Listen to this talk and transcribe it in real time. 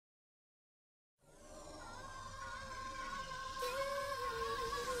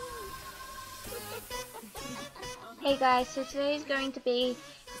Hey guys, so today is going to be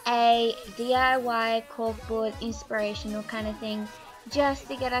a DIY corkboard inspirational kind of thing, just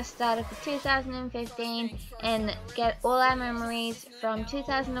to get us started for 2015 and get all our memories from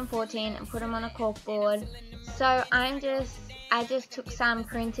 2014 and put them on a corkboard. So I just took some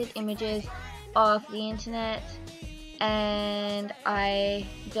printed images off the internet and I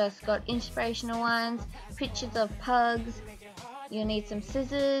just got inspirational ones, pictures of pugs. You'll need some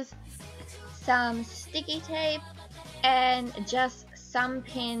scissors, some sticky tape, and just some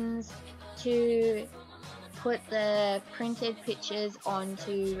pins to put the printed pictures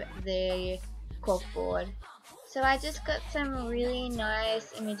onto the corkboard. So I just got some really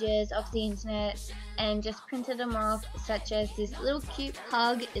nice images off the internet and just printed them off, such as this little cute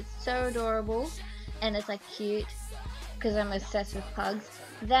pug. It's so adorable and it's like cute because I'm obsessed with pugs.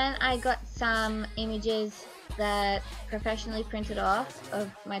 Then I got some images that professionally printed off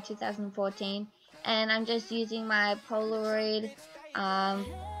of my 2014, and I'm just using my Polaroid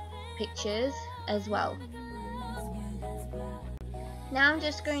pictures as well. Now I'm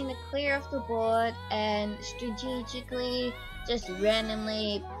just going to clear off the board and strategically just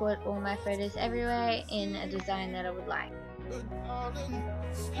randomly put all my photos everywhere in a design that I would like.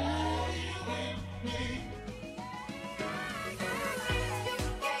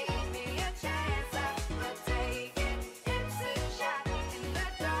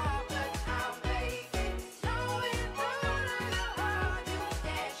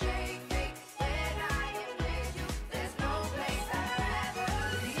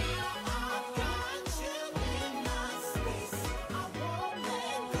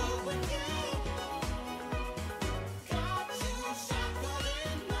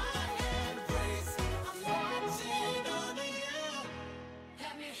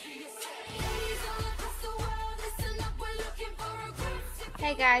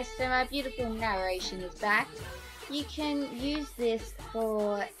 Hey guys, so my beautiful narration is back. You can use this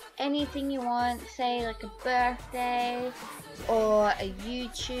for anything you want, say like a birthday or a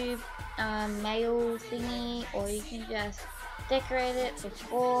YouTube mail thingy, or you can just decorate it for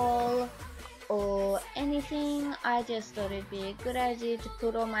fall or anything. I just thought it'd be a good idea to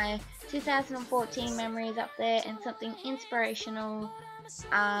put all my 2014 memories up there and something inspirational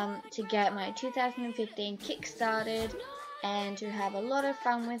to get my 2015 kick started and to have a lot of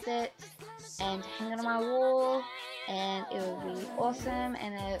fun with it and hang it on my wall, and it will be awesome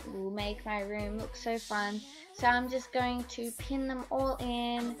and it will make my room look so fun. So I'm just going to pin them all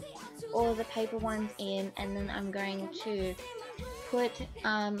in, all the paper ones in, and then I'm going to put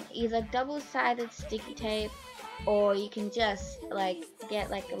either double-sided sticky tape, or you can just like get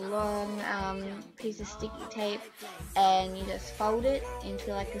like a long piece of sticky tape and you just fold it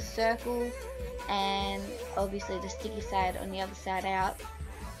into like a circle, and obviously the sticky side on the other side out,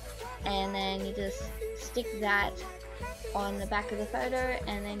 and then you just stick that on the back of the photo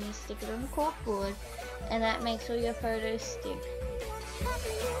and then you stick it on the corkboard, and that makes all your photos stick.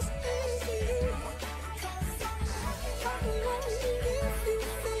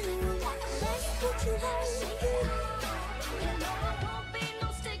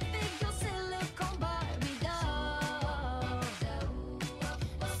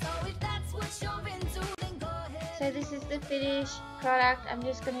 So this is the finished product. I'm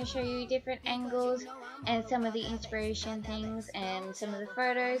just going to show you different angles and some of the inspiration things and some of the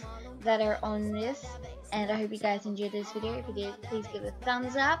photos that are on this. And I hope you guys enjoyed this video. If you did, please give it a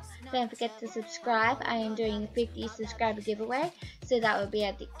thumbs up. Don't forget to subscribe. I am doing a 50 subscriber giveaway, so that will be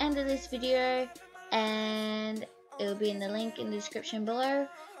at the end of this video, and it will be in the link in the description below.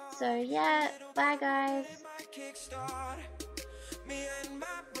 So yeah, bye guys.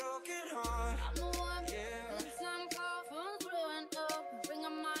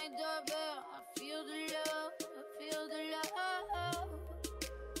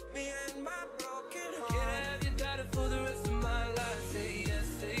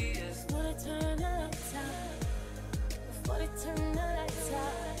 Turn the lights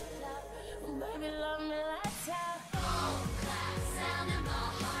out, baby, love me lights out.